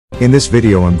In this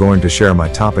video I'm going to share my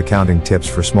top accounting tips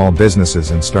for small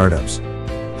businesses and startups.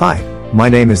 Hi, my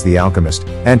name is The Alchemist,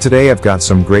 and today I've got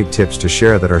some great tips to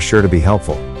share that are sure to be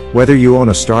helpful, whether you own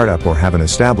a startup or have an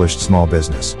established small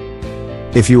business.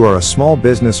 If you are a small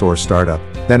business or startup,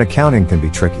 then accounting can be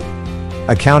tricky.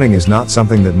 Accounting is not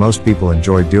something that most people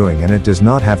enjoy doing, and it does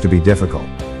not have to be difficult.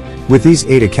 With these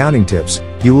 8 accounting tips,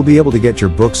 you will be able to get your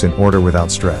books in order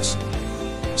without stress.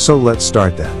 So let's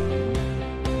start then.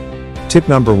 Tip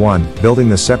number 1, building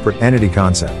the separate entity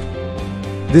concept.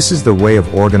 This is the way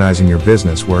of organizing your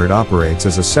business where it operates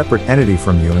as a separate entity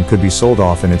from you and could be sold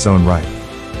off in its own right.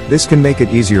 This can make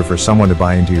it easier for someone to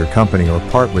buy into your company or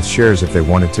part with shares if they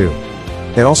wanted to.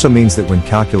 It also means that when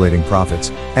calculating profits,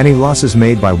 any losses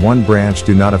made by one branch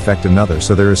do not affect another,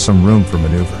 so there is some room for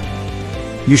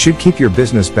maneuver. You should keep your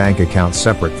business bank accounts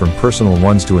separate from personal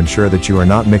ones to ensure that you are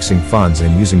not mixing funds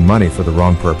and using money for the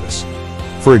wrong purpose.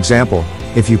 For example,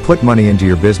 if you put money into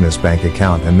your business bank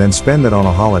account and then spend it on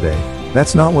a holiday,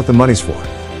 that's not what the money's for.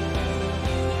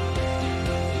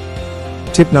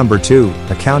 Tip number 2,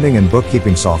 accounting and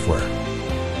bookkeeping software.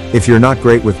 If you're not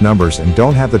great with numbers and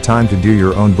don't have the time to do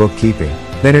your own bookkeeping,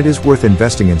 then it is worth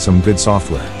investing in some good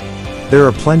software. There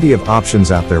are plenty of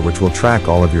options out there which will track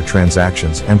all of your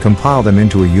transactions and compile them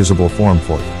into a usable form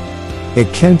for you.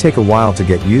 It can take a while to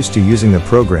get used to using the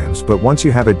programs, but once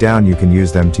you have it down you can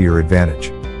use them to your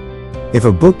advantage. If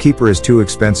a bookkeeper is too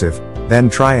expensive, then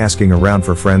try asking around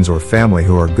for friends or family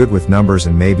who are good with numbers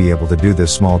and may be able to do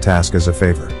this small task as a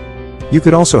favor. You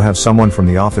could also have someone from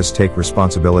the office take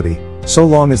responsibility, so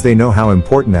long as they know how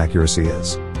important accuracy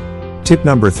is. Tip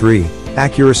number 3,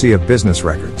 accuracy of business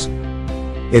records.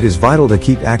 It is vital to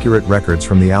keep accurate records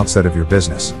from the outset of your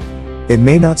business. It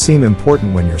may not seem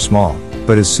important when you're small,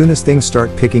 but as soon as things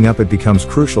start picking up it becomes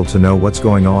crucial to know what's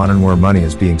going on and where money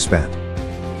is being spent.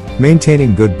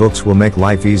 Maintaining good books will make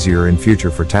life easier in future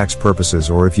for tax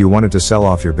purposes or if you wanted to sell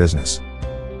off your business.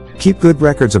 Keep good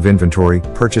records of inventory,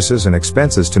 purchases and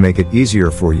expenses to make it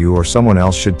easier for you, or someone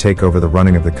else should take over the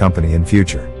running of the company in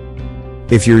future.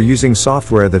 If you're using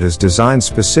software that is designed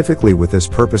specifically with this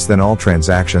purpose, then all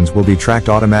transactions will be tracked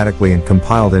automatically and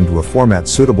compiled into a format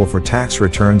suitable for tax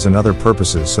returns and other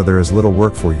purposes, so there is little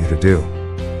work for you to do.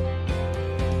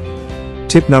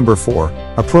 Tip number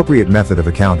 4, appropriate method of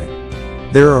accounting.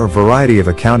 There are a variety of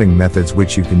accounting methods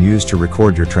which you can use to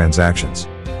record your transactions.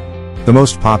 The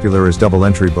most popular is double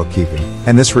entry bookkeeping,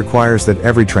 and this requires that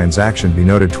every transaction be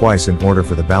noted twice in order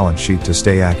for the balance sheet to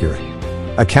stay accurate.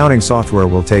 Accounting software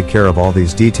will take care of all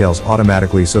these details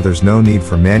automatically, so there's no need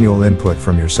for manual input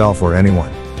from yourself or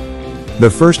anyone. The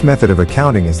first method of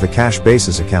accounting is the cash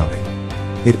basis accounting.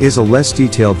 It is a less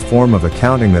detailed form of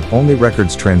accounting that only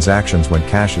records transactions when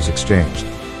cash is exchanged.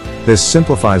 This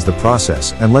simplifies the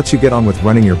process and lets you get on with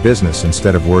running your business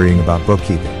instead of worrying about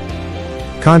bookkeeping.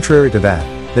 Contrary to that,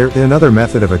 there is another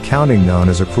method of accounting known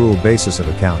as accrual basis of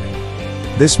accounting.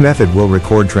 This method will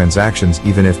record transactions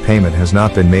even if payment has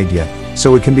not been made yet,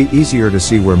 so it can be easier to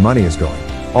see where money is going,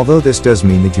 although this does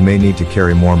mean that you may need to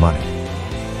carry more money.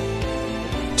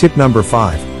 Tip number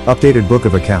 5, updated book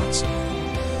of accounts.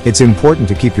 It's important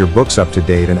to keep your books up to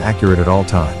date and accurate at all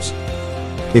times.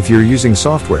 If you're using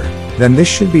software, then this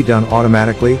should be done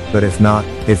automatically, but if not,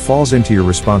 it falls into your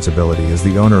responsibility as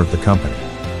the owner of the company.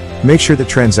 Make sure that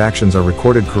transactions are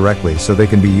recorded correctly so they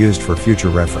can be used for future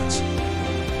reference.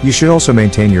 You should also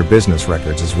maintain your business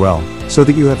records as well, so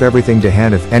that you have everything to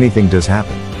hand if anything does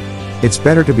happen. It's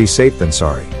better to be safe than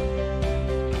sorry.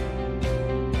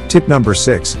 Tip number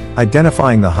 6,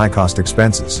 identifying the high-cost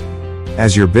expenses.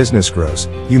 As your business grows,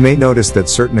 you may notice that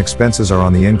certain expenses are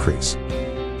on the increase.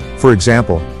 For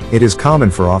example, it is common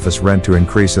for office rent to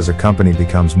increase as a company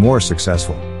becomes more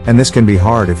successful, and this can be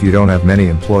hard if you don't have many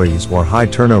employees or high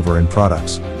turnover in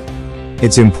products.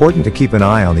 It's important to keep an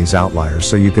eye on these outliers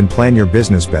so you can plan your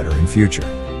business better in future.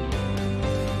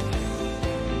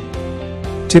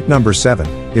 Tip number 7,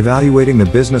 evaluating the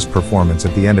business performance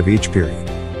at the end of each period.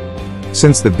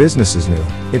 Since the business is new,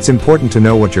 it's important to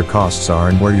know what your costs are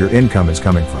and where your income is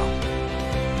coming from.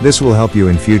 This will help you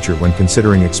in future when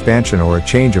considering expansion or a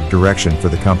change of direction for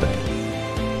the company.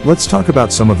 Let's talk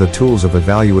about some of the tools of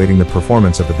evaluating the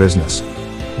performance of the business.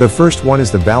 The first one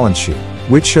is the balance sheet,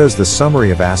 which shows the summary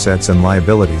of assets and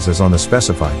liabilities as on the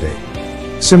specified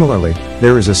date. Similarly,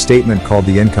 there is a statement called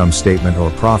the income statement or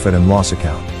profit and loss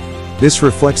account. This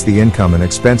reflects the income and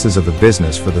expenses of the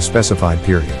business for the specified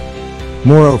period.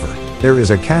 Moreover, there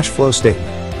is a cash flow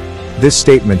statement. This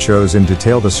statement shows in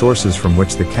detail the sources from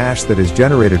which the cash that is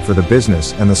generated for the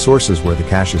business and the sources where the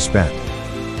cash is spent.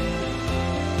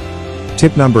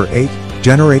 Tip number 8,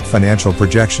 generate financial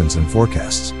projections and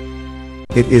forecasts.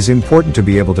 It is important to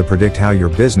be able to predict how your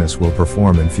business will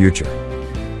perform in future.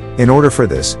 In order for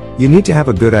this, you need to have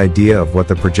a good idea of what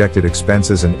the projected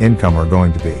expenses and income are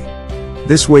going to be.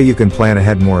 This way you can plan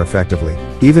ahead more effectively,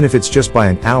 even if it's just by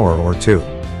an hour or two.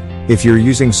 If you're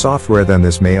using software, then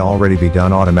this may already be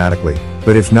done automatically,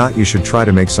 but if not, you should try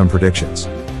to make some predictions.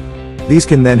 These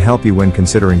can then help you when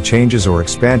considering changes or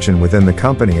expansion within the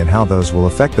company and how those will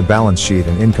affect the balance sheet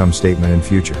and income statement in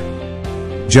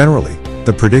future. Generally,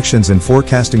 the predictions and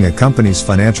forecasting a company's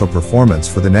financial performance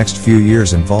for the next few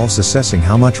years involves assessing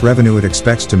how much revenue it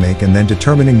expects to make and then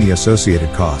determining the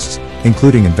associated costs,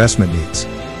 including investment needs.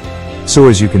 So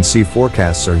as you can see,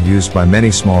 forecasts are used by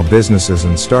many small businesses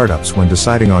and startups when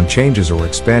deciding on changes or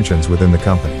expansions within the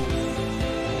company.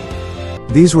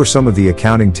 These were some of the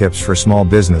accounting tips for small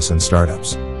business and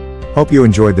startups. Hope you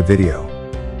enjoyed the video.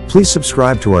 Please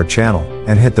subscribe to our channel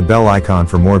and hit the bell icon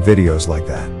for more videos like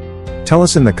that. Tell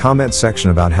us in the comment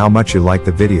section about how much you liked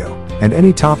the video and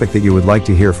any topic that you would like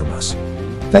to hear from us.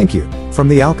 Thank you, from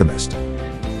The Alchemist.